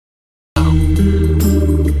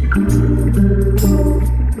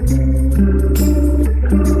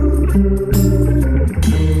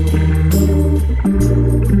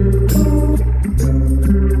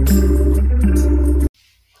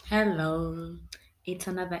It's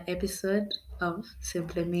another episode of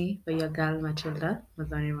Simply Me by your girl Matilda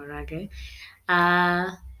Mazani Marage.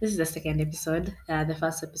 This is the second episode. The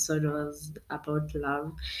first episode was about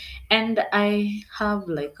love, and I have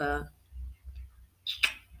like a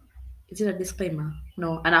is it a disclaimer?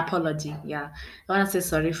 No, an apology. Yeah, I want to say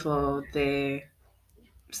sorry for the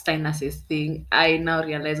sinuses thing. I now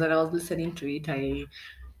realize when I was listening to it, I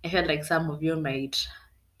felt like some of you might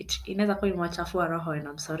it inaweza kuwa imewachafua roho, and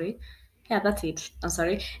I'm sorry. Yeah, that's it. I'm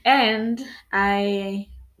sorry. And I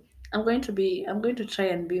I'm going to try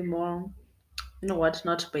and be more, you know what,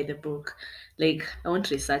 not by the book. Like I won't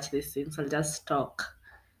research these things. I'll just talk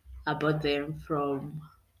about them from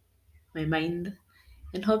my mind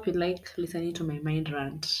and hope you like listening to my mind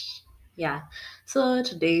rant. Yeah. So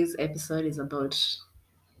today's episode is about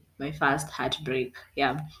my first heartbreak.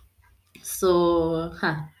 Yeah. So,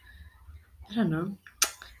 I don't know.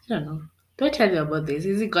 I don't know. Do I tell you about this?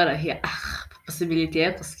 Is he gonna hear possibility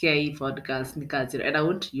ya kusikia hii podcast nikazira, and I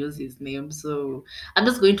won't use his name, so I'm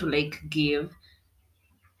just going to like give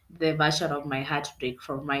the version of my heartbreak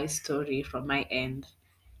from my story, from my end.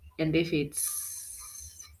 And if it's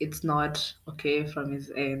not okay from his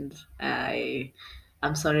end,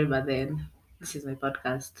 I'm sorry, but then this is my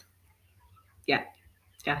podcast. Yeah,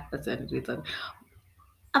 yeah, that's the only reason.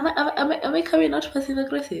 Am I coming out passive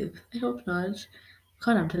aggressive? I hope not.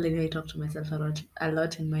 God, I'm telling you, I talk to myself a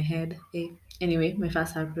lot in my head. Anyway, my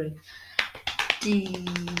first heartbreak. But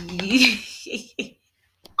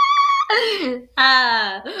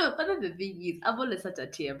then the thing is, I'm always such a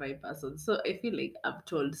TMI person, so I feel like I've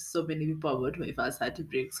told so many people about my first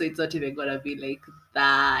heartbreak, so it's not even gonna be like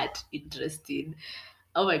that interesting.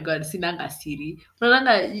 Oh my god, sinanga siri.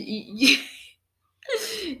 Unaonanga, you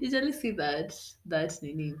usually see that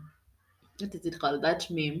nini, what is it called? That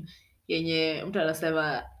meme yenye mtu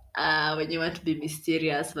anasema when you want to be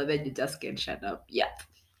mysterious but then you just can't shut up. Yep.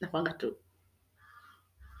 Nakwanga tu.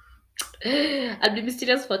 I'd be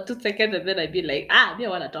mysterious for 2 seconds and then I'd be like, me, I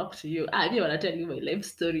want to talk to you. Me, I want to tell you my life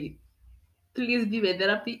story. Please be my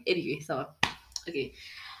therapy. Anyway, so, okay.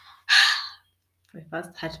 My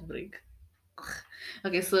first heartbreak.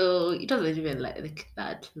 Okay, so it wasn't even like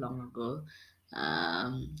that long ago.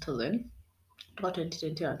 It was when? About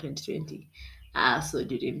 2020 or 2020. So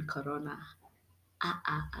during Corona. Ah,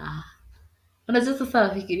 ah, ah. Unajua sasa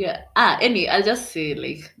nafikiria. I'll just say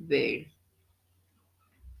like the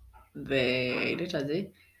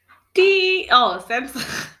inaitwaje?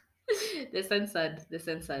 Censored. The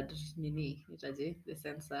censored nini itaje, the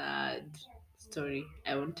censored story.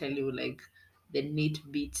 I won't tell you like the neat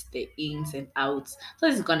beats, the ins and outs. So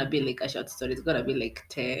it's gonna be like a short story. It's gonna be like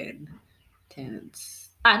 10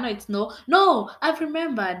 no, it's no, I've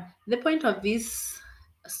remembered the point of this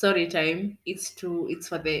story time. It's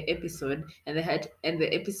for the episode, and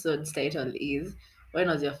the episode's title is when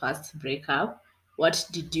was your first breakup, what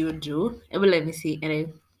did you do. Let me see.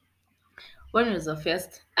 And when was the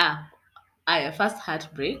your first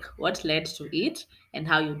heartbreak? What led to it, and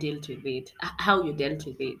how you dealt with it? How you dealt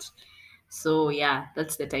with it. So yeah,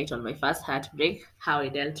 that's the title. My first heartbreak, how I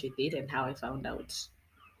dealt with it, and how I found out.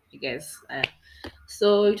 You guys.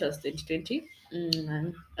 So it was 2020.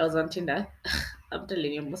 And I was on Tinder. I'm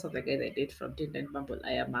telling you, most of the guys I date from Tinder and Bumble,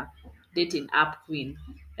 I am a dating app queen.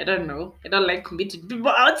 I don't know. I don't like meeting people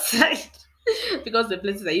outside because the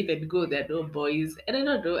places I even go, there are no boys. And I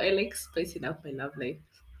don't know. I like spicing up my love life.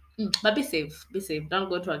 But be safe. Be safe. Don't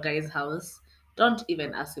go to a guy's house. Don't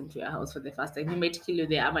even ask him to your house for the first time. He might kill you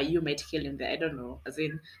there. Ama you might kill him there. I don't know. As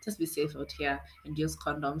in, just be safe out here and use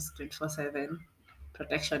condoms 24/7.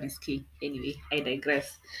 Protection is key. Anyway, I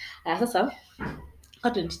digress. Sasa,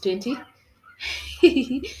 kwa 2020,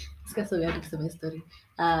 sika so weird kusema hii story.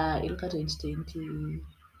 Ilikuwa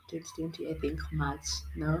 2020, I think March.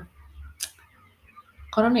 No,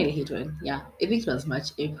 Corona hit when? Yeah, I think it was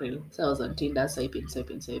March, April. So I was on Tinder, swiping,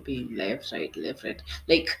 left, right.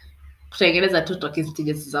 Like, kutengeneza tu talking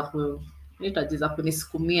stages za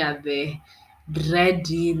kunisukumia the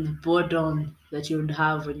dreading boredom that you would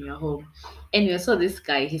have when you're home. Anyway, so this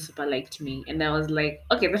guy, he super liked me. And I was like,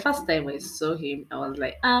 okay, the first time I saw him, I was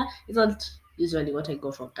like, it's not usually what I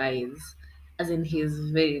go for guys. As in,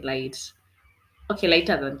 he's very light. Okay,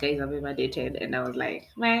 lighter than guys I've ever dated. And I was like,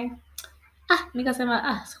 man,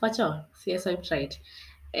 nikasema sikwacho yes, I tried.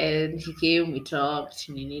 And he came, we talked,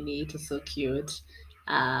 nini, it was so cute.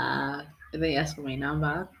 And then he asked for my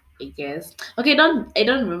number, I guess. Okay, I don't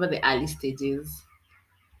remember the early stages.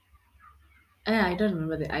 I don't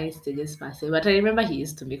remember the early stages per se, but I remember he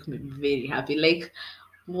used to make me very happy. Like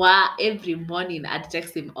Wow, every morning I'd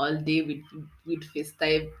text him all day with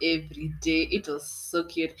FaceTime every day. It was so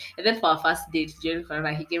cute. And then for our first date during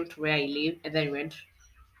Corona, he came to where I live and then we went,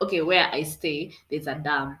 okay, where I stay, there's a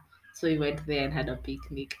dam. So we went there and had a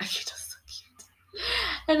picnic. It was so cute.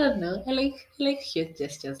 I don't know. I like cute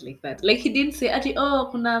gestures like that. Like he didn't say, Ati, oh,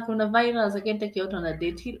 kuna virus, I can take you out on a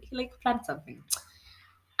date. He like planned something.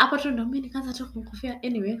 Hapo tu ndo mimi nikaanza tu kumkufia.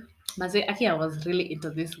 Anyway, mazee aki I was really into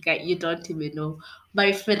this guy. You don't even know.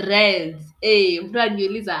 My friends. Hey, mtu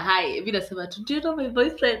aniuliza hi. Mimi nasema tu, do you know my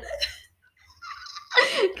boyfriend?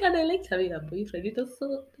 God, I liked having a boyfriend. It was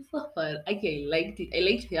so fun. Okay, I liked it. I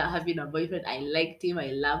liked having a boyfriend. I liked him. I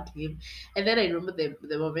loved him. And then I remember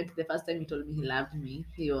the moment, the first time he told me he loved me.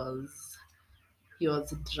 He was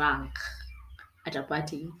drunk at a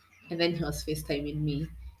party, and then he was FaceTiming me.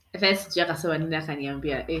 And then sijui akasema nini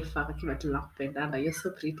akaniambia, hey, fuck, akiwa tunakupendana, you're so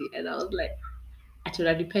pretty. And I was like, ati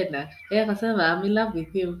unanipenda? Yeye akasema, I'm in love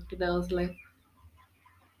with you. And I was like,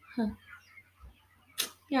 huh,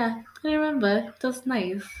 yeah, I remember. It was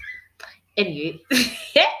nice. Anyway,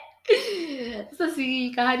 so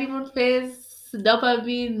see, honeymoon phase,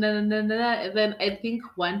 dopamine, and then I think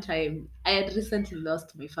one time I had recently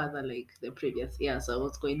lost my father like the previous year, so I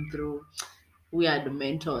was going through weird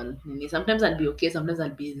mental. Sometimes I'll be okay, sometimes I'll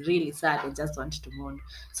be really sad and just want to mourn.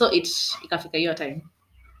 So ikafika hiyo time,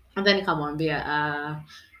 and then nikamwambia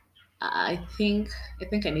I think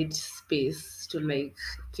I need space to like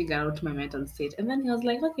figure out my mental state. And then he was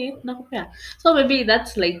like, okay, nakupea. So maybe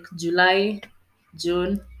that's like July,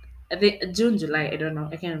 June. I think June, July, I don't know.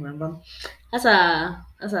 I can't remember.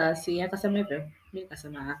 Sasa si akasema hivyo. Mimi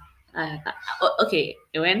nikasema okay,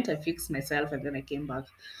 I fixed myself and then I came back.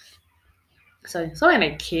 So when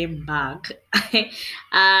I came back,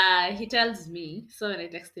 he tells me. So when I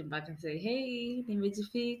text him back and say, "Hey,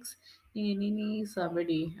 nimejifix, nini nini," so I'm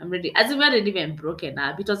ready. As if I hadn't even broken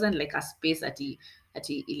up. It wasn't like a space at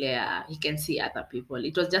ile he can see other people.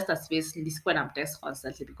 It was just a space. Nisikuwa na text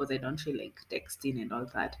constantly because I don't feel like texting and all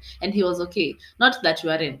that. And he was okay. Not that we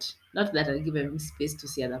weren't. Not that I give him space to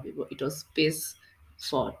see other people. It was space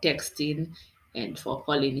for texting and for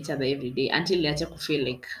calling each other every day until niache feel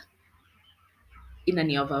like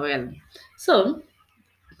inani overwhelm. So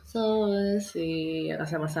let's see,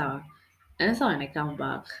 akasema sawa. And so when I come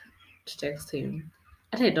back to text him,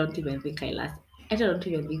 I don't even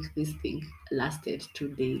think this thing lasted 2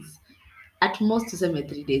 days. At most tuseme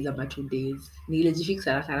 3 days ama 2 days. Nilijifix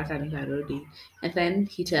haraka haraka nikarudi. And then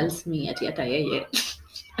he tells me ati hata yeye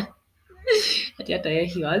ati hata yeye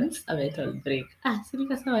he wants a mental break. Si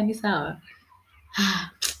nikasema ni sawa.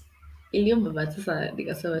 Iliomba but sasa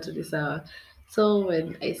nikasema tu ni sawa. So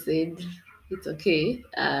when I said it's okay,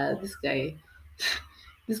 this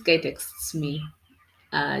guy texts me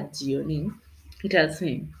jioni. He tells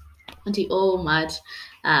me, Auntie, oh Matt,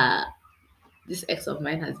 uh this ex of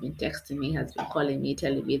mine has been texting me, has been calling me,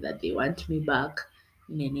 telling me that they want me back.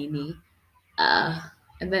 Nini. Uh,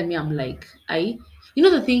 and then me, I'm like,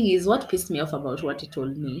 the thing is, what pissed me off about what he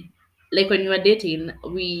told me, like when we were dating,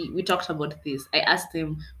 we talked about this. I asked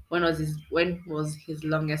him when was his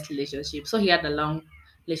longest relationship. So he had a long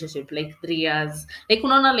relationship, like 3 years. Like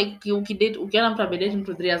unaona, like ukidate ukiona mtu amedate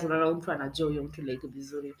mtu 3 years, unaona mtu anajua huyo mtu like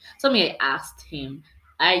vizuri. So me, I asked him,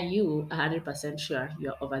 are you 100% sure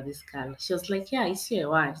you're over this girl? She was like, yeah, it's you I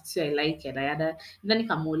want, it's you I like, and I had a, then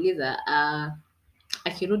nikamuuliza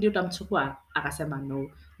akirudi utamchukua? Akasema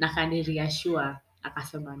no. Na kani reassure,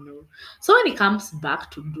 akasema no. So when he comes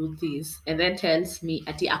back to do this and then tells me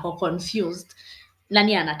ati ako confused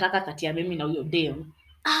nani anataka kati ya mimi na huyo dem,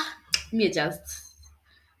 me just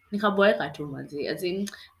nikaboeka tu manzi. As in,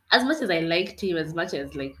 as much as I liked him, as much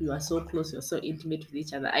as like we were so close, we were so intimate with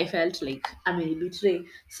each other, I felt like I'm in betray.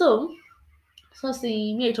 So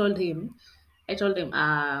see me, I told him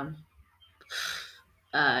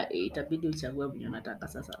itabidi uchague mwenye unataka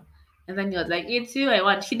sasa. And then he was like, it's you I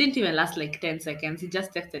want. He didn't even last like 10 seconds. He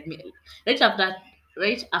just texted me. Right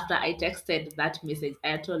after I texted that message,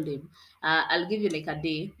 I told him, I'll give you like a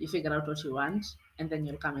day, you figure out what you want, and then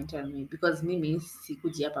you'll come and tell me. Because mimi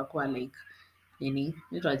sikuji hapa kuwa like nini,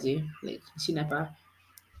 nitwaje, like shinapa,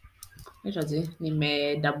 nitwaje,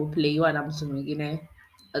 nime double playiwa na mtu mwingine.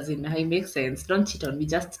 As in, it makes sense. Don't cheat on me,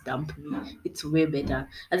 just dump me. It's way better.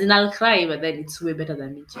 As in, I'll cry, but then it's way better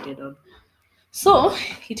than being cheated on. So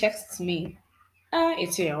he texts me,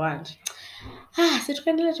 it's your want. So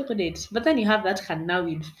tukaendelea tuko date. But then you have that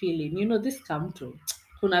kanawid feeling. This come to.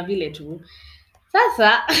 Kuna vile tu.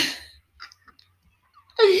 Sasa,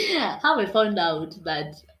 how I found out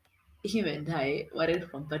that him and I weren't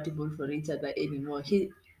compatible for each other anymore.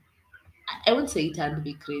 I won't say he turned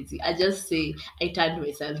me crazy. I just say I turned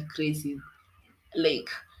myself crazy Like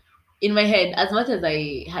in my head, as much as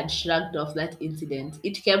I had shrugged off that incident,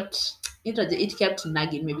 it kept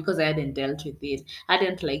nagging me because I hadn't dealt with it. I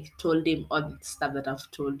hadn't like told him all the stuff that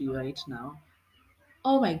I've told you right now.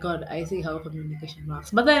 Oh my god, I see how communication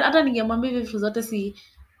works. But then hata ningemwambia vitu zote si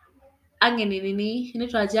ange ni nini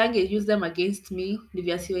inaitwaje, ange use them against me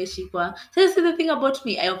ndivyo asiweshikwa. So you see the thing about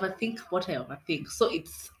me, I overthink what I overthink. So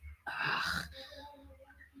it's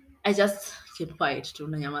I just keep quiet tu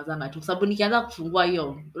nanyamazanga tu sababu nikianza kufungua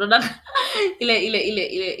hiyo unaona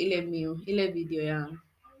ile video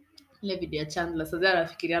ya Chandler. So then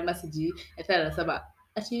anafikirianga sijui ata anasema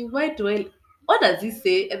ati why do I, what does he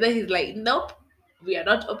say, and then he's like nope, we are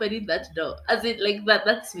not opening that door, as in like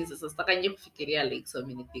that's me. Sasa sitaka kufikiria like so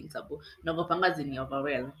many things hapo nagopanga zini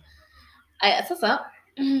overwhelm. Aya sasa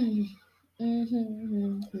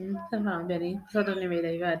sasa naambia nini? Sasa ndo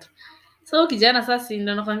nimedivert. So kijana sasa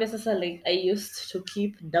ndo nakwambia sasa, like I used to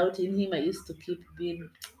keep doubting him, I used to keep being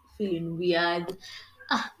feeling weird.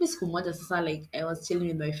 Mi siku moja sasa, like I was chilling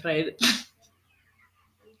with my friend.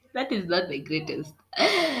 That is not the greatest.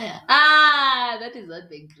 That is not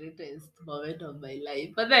the greatest moment of my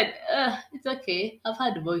life. But then, it's okay. I've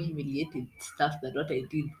had more humiliating stuff than what I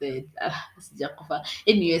did then. Sijakufa.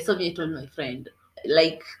 Anyway, so me I told my friend,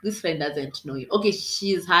 like, this friend doesn't know him. Okay,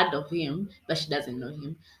 she's heard of him, but she doesn't know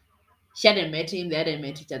him. She hadn't met him, they hadn't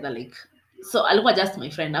met each other, like, so alikuwa just my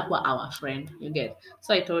friend, akuwa our friend, you get.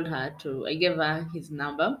 So I gave her his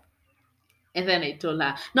number. And then I told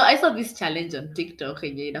her, no, I saw this challenge on TikTok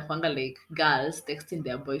yenye inakwanga like girls texting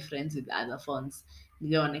their boyfriends with other phones.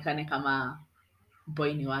 Nilionekane kama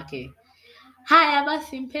boy ni wake. Haya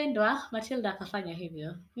basi mpendwa, Matilda akafanya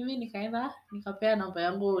hivyo. Mimi nikaenda, nikapea namba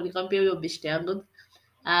yangu, nikampea huyo beshte yangu.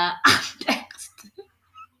 Text.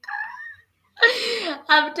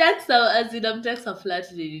 I'm text her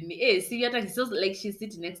flat nini. See hata so like she's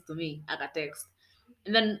sitting next to me, aka text.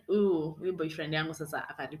 And then huyu boyfriend yangu sasa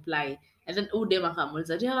akareply, and then huyu dem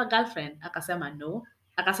akamuuliza do you have a girlfriend, akasema no,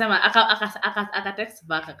 akasema aka text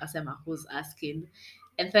back akasema who's asking.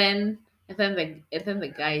 And then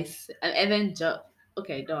the guys, and then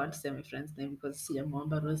okay, I don't want to say my friend's name because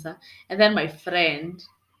sijamwomba ruhusa. And then my friend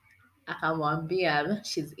akamwambia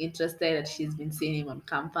she's interested, that she's been seeing him on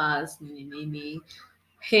campus nini nini.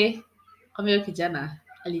 He kama hiyo kijana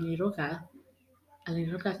aliniruka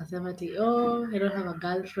akasema ati oh, I don't have a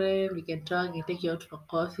girlfriend, we can talk, I take you out for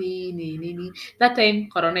coffee nini nini. That time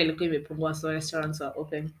corona ilikuwa imepungua, so restaurants were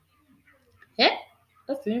open.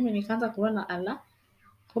 Basi mimi nikaanza kuona ala,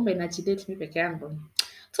 kumbe nachidate mi peke yangu.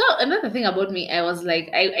 So another thing about me, I was like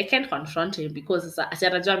I can't confront him because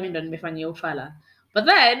atarajua mi ndo nimefanya hiyo ufala. But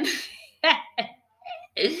then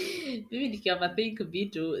mimi nikioverthink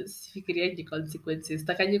vitu sifikiriaji consequences,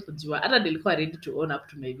 takanyi kujua, hata nilikuwa ready to own up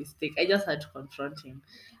to my mistake. I just had to confront him.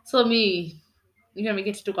 So mi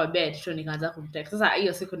nimeketi tu kwa bed tu nikaanza kumtext. Sasa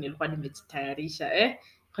hiyo siku nilikuwa nimejitayarisha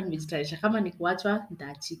kwa nimejitayarisha kama ni kuachwa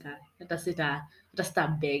nitaachika, hata sita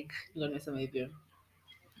beg, ndio nimesema hivyo.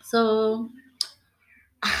 So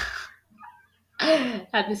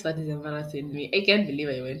this one is embarrassing me. I can't believe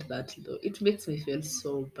I went that low. It makes me feel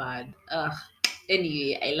so bad.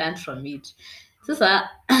 Anyway, I learned from it.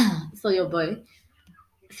 So your boy,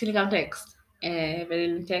 si nikamtext.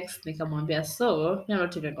 Very text nikamwambia, so you're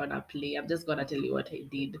not even gonna play. I'm just gonna tell you what I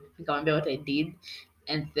did. Nikamwambia what I did.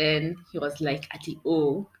 And then he was like, ati,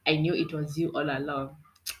 oh, I knew it was you all along.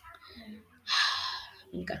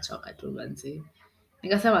 Nikachoka tu manzi.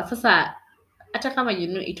 Nikasema sasa hata kama you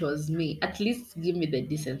know it was me, at least give me the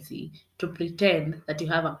decency to pretend that you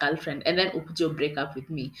have a girlfriend and then ukuje break up with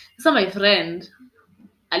me. So my friend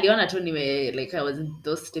aliona tu niwe like I was in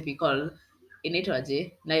those typical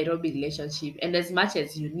inaitwaje Nairobi relationship, and as much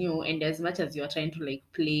as you knew and as much as you are trying to like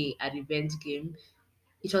play a revenge game,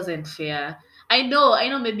 it wasn't fair. I know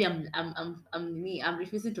maybe I'm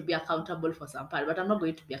refusing to be accountable for some part, but I'm not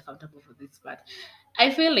going to be accountable for this part. I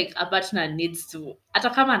feel like a partner needs to, hata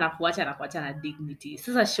kama anakuacha na dignity.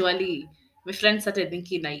 Sasa surely my friend started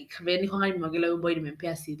thinking like when nimeongelea huyu boy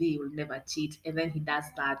nimempea CV, he will never cheat, and then he does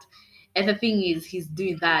that. And the thing is he's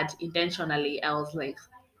doing that intentionally. I was like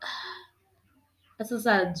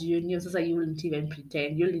sasa junior, sasa you wouldn't even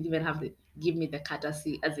pretend, you wouldn't even have to give me the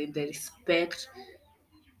courtesy, as in the respect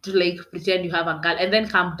to like pretend you have a girl and then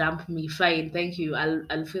come dump me. Fine, thank you,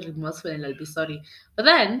 I'll feel remorseful and I'll be sorry. But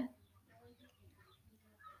then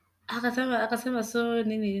akasema so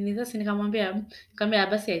nini sasa nikamwambia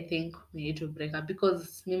basi I think we need to break up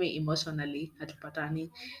because mimi emotionally hatupatani. And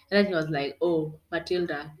then he was like, oh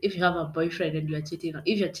Matilda, if you have a boyfriend and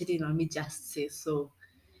if you're cheating on me, just say so.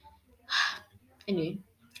 Anyway,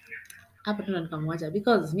 hapo tena nikamwacha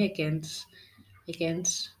because me I can't, I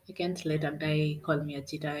can't let a guy call me a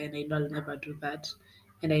cheater, and I know I'll never do that.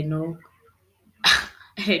 And I know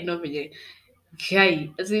I know venye guy.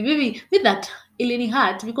 See, maybe with that ilini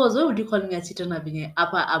hurt because why would you call me a cheater na venye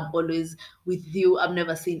apa I'm always with you. I've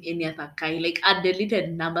never seen any other guy. Like I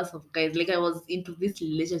deleted numbers of guys. Like I was into this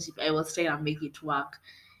relationship. I was trying to make it work.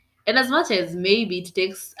 And as much as maybe it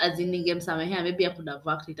takes as in game somewhere here, maybe I could have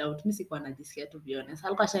worked it out. Me sikuwa najisikia, to be honest.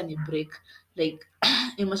 Alikuwa ashani break like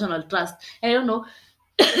emotional trust. And I don't know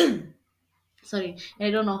sorry. And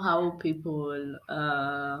I don't know how people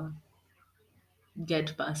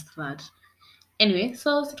get past that. Anyway,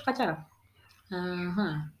 so tukachana.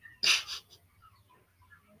 Uh-huh.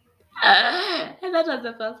 And that was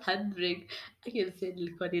the first heartbreak. I can say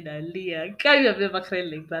nilikuwa ninalia. Can you have never cried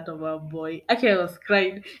like that over a boy? Actually, I was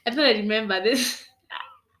crying. And then I remember this.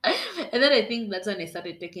 And then I think that's when I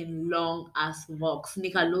started taking long ass walks.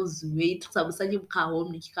 Nika lose weight. Kwa sababu sasa mkaa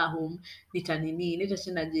home, nikikaa home,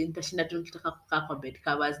 nitashinda tu nikitaka kukaa kwa bed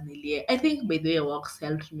covers nilie. I think by the way walks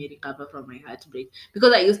helped me recover from my heartbreak.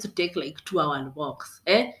 Because I used to take like 2 hour walks.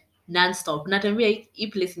 Non-stop. Natembea hii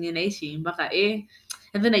place yenye naishi mpaka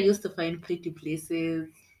and then I used to find pretty places.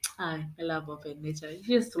 I love open nature. It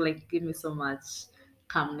used to like give me so much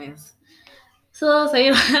calmness. So sasa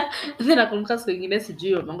hiyo then nakumbuka siku ingine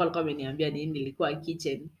sijui mamangu alikuwa ameniambia nini, nilikuwa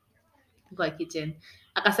kitchen.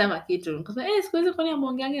 Akasema kitu. Nikasema, siku hizi kwani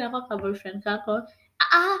amuongeangi na kwa boyfriend kako?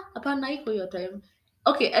 Hapana iko hiyo time.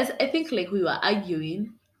 Okay, I think like we were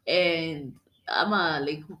arguing and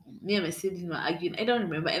like me and my sibling were arguing. I don't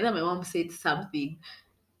remember. And then my mom said something.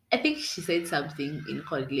 I think she said something in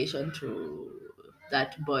correlation to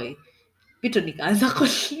that boy. Vitu nikaanza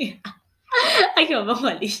kulia. Akiwa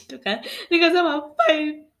mama alishtuka. Nikasema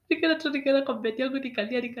fine. Nikaenda kwa bed yangu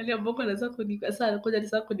nikalia Mungu anaanza sasa anakuja ni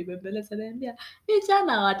sasa kunibembeleza ananiambia,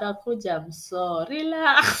 "Vijana watakuja mso.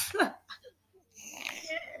 Relax."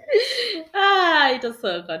 It was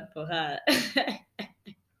so fun for her.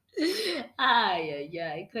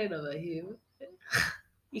 Yeah, I cried over him.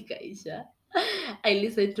 Ikaisha. I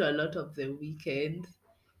listened to a lot of The Weekend.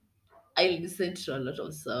 I listened to a lot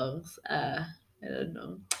of songs. I don't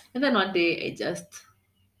know. And then one day I just,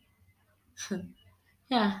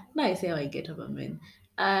 yeah, now I say how I get over men.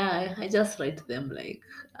 I just write them like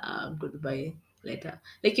goodbye letter.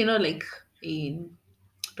 Like, like in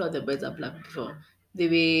To All the Boys I've Loved Before. The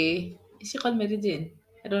way, is she called Mary Jane?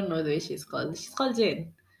 I don't know the way she's called. She's called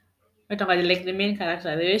Jane. We're talking about like the main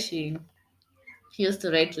character, the way she used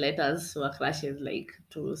to write letters to her crushes, like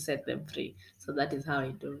to set them free. So that is how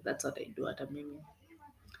I do. That's what I do at a mimi.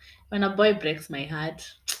 When a boy breaks my heart,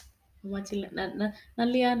 nalia,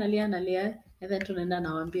 and then tunaenda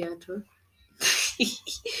nawambia tu.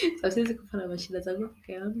 So siwezi kufanya mashida zangu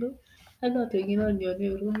peke yangu. Hata watu wengine wanionee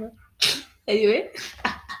huruma. Anyway,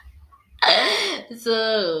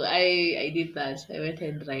 so I did that. I went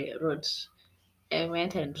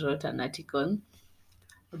and wrote an article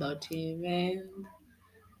about him and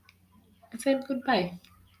I said goodbye.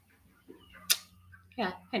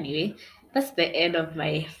 Yeah, anyway, that's the end of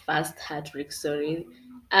my first heartbreak story.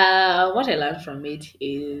 What I learned from it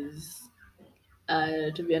is,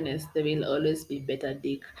 to be honest, there will always be better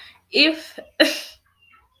dick. If,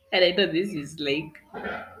 and I know this is like,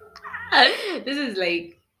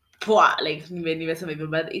 poor, like, nimesema hivyo,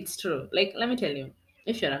 but it's true. Like, let me tell you,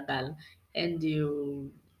 if you're a girl and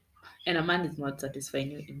and a man is not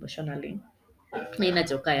satisfying you emotionally, na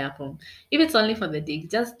inachoka hapo. If it's only for the dick,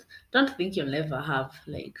 just don't think you'll never have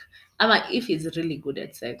like. If he's really good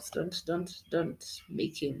at sex, don't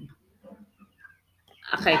make him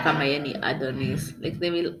akai kama yeye ni Adonis. Like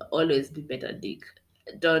there will always be better dick.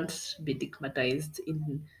 Don't be stigmatized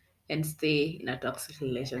and stay in a toxic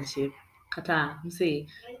relationship. Kata, msee,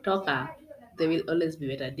 toka. There will always be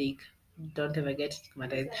better dick. Don't ever get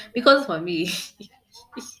stigmatized. Because for me,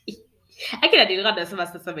 akina nilikuwa nasema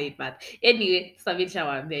sasa my part. Anyway, sasa mimi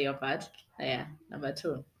nishawaambia hiyo part. Haya, number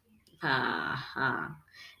 2.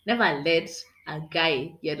 Never let a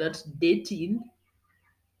guy you're not dating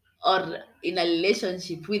or in a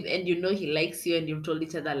relationship with and you know he likes you and you've told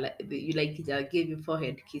each other like, you like each other, give you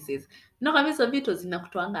forehead kisses. No, kabisa vitu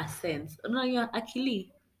zinakutoanga sense. Unaona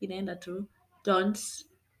akili inaenda tu. Don't.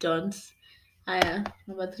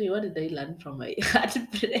 Number 3, what did I learn from my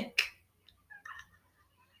heartbreak?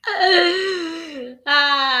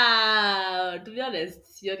 To be honest,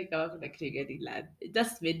 sioni kama kuna kitu ingine nililearn. It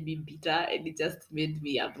just made me bitter and it just made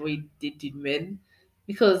me avoid dating men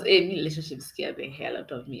because me relationships scare the hell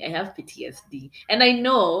out of me. I have PTSD and I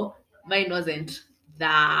know mine wasn't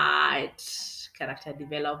that character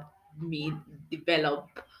development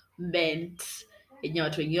yenye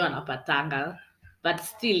watu wengine wanapatanga. But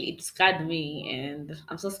still, it scared me, and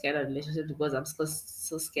I'm so scared of relationships because I'm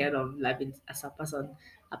so scared of loving as a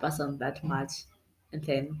person that much, and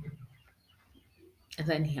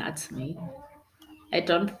then he hurts me. I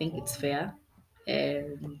don't think it's fair,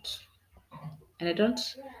 and I don't.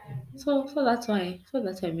 So that's why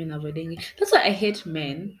I mean avoiding it. That's why I hate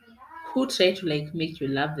men who try to like make you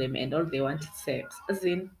love them and all they want is sex. As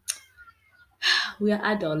in, we are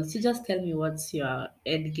adults. You just tell me what's your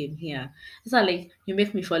end game here. It's not like you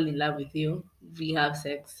make me fall in love with you. We have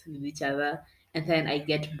sex with each other, and then I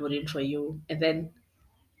get boring for you, and then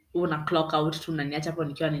una clock out tu unaniacha hapo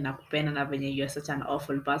nikiwa ninakupenda na venye you're such an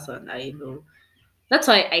awful person. I know. That's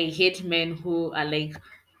why I hate men who are like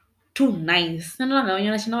too nice. Na ndio wenye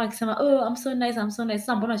wanashinda wakisema, "Oh, I'm so nice, I'm so nice."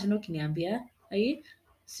 Sasa mbona unashinda ukiniambia? Ai,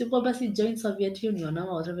 siko basi join Soviet Union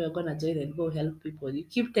ama whatever you're gonna join and go help people. You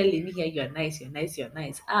keep telling me here you're nice, you're nice, you're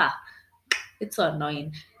nice. Ah, it's so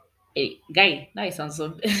annoying. Hey, guy, now it sounds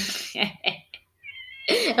so.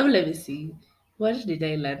 Let me see. What did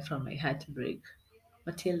I learn from my heartbreak?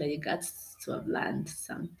 Matilda, you got to have learned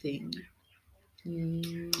something.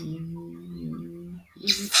 Mm.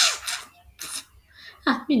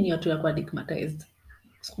 Mi ni watu ya kuwa digmatized.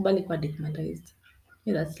 Sikubali kuwa digmatized.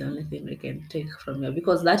 Yeah, that's the only thing we can take from here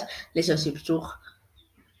because that relationship took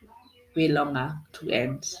way longer to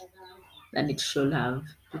end than it should have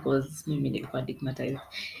because mimi nilikuwa digmatized.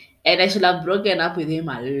 And I should have broken up with him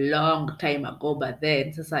a long time ago, but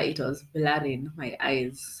then sasa it was blurring my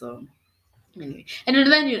eyes. So anyway,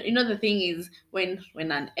 and then you know the thing is when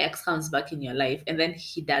an ex comes back in your life and then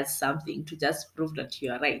he does something to just prove that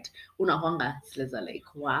you are right, unakwanga sileza like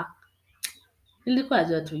wa nilikuwa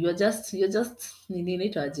najua tu you're just nini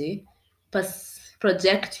inaitwaje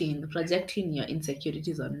projecting your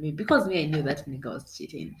insecurities on me because me I knew that nigga was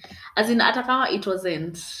cheating, as in hata kama it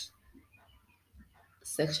wasn't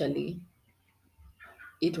sexually,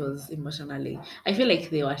 it was emotionally. I feel like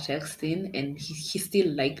they were texting and he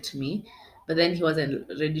still liked me, but then he wasn't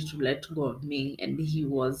ready to let go of me and he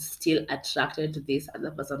was still attracted to this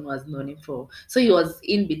other person who has known him for. So he was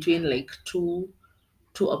in between like two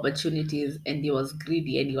opportunities and he was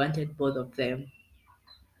greedy and he wanted both of them.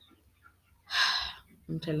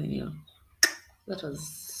 I'm telling you. That was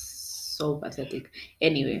so pathetic.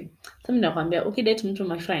 Anyway, so mimi nakwambia ukidate mtu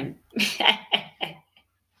my friend.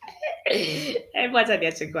 I'm not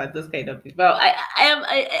niache kwa those kind of people.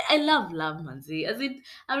 I love love manzi. As in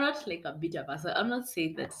I'm not like a bitter person. I'm not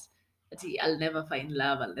saying that I'll never find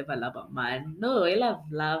love, I'll never love a man. No, I love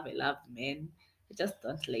love, I love men. I just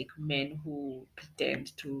don't like men who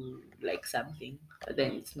pretend to like something, but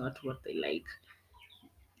then it's not what they like.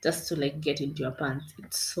 Just to like get into your pants.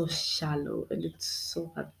 It's so shallow and it's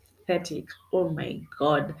so pathetic. Oh my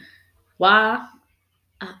god. Wow.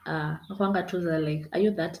 Nakwanga tu za like, are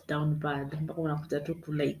you that down bad? Mpaka unakuja tu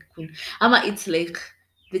ku like ama it's like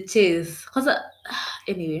the chase. Cause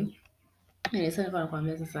anyway, so nilikuwa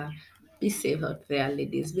nakwambia sasa, be safe out there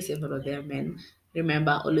ladies, be safe out there men.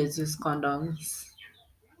 Remember always use condoms.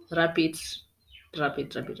 Rapid,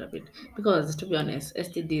 rapid. Because to be honest,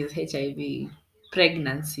 STDs, HIV,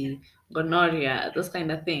 pregnancy, gonorrhea, those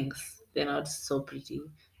kind of things, they're not so pretty.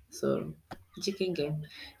 So, chicken game.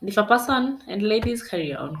 And if a person, and ladies carry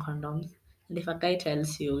your own condoms, and if a guy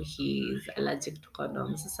tells you he's allergic to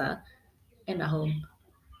condoms, sasa, enda home.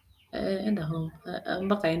 Enda home.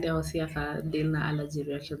 Mpaka ende hosi aka deal na allergy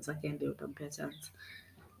reactions zake ndio utampea chance.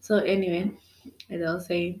 So anyway, as I was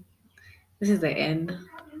saying, this is the end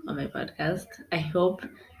of my podcast. I hope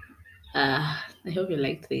you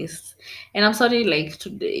liked this. And I'm sorry, like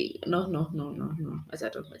today. No.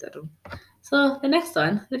 Majato. So the next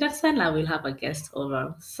one I will have a guest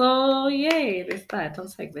over. So yay, there's that. I'm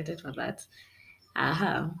so excited for that.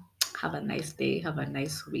 Uh, have a nice day, have a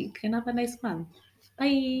nice week, and have a nice month.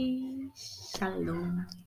 Bye. Shalom.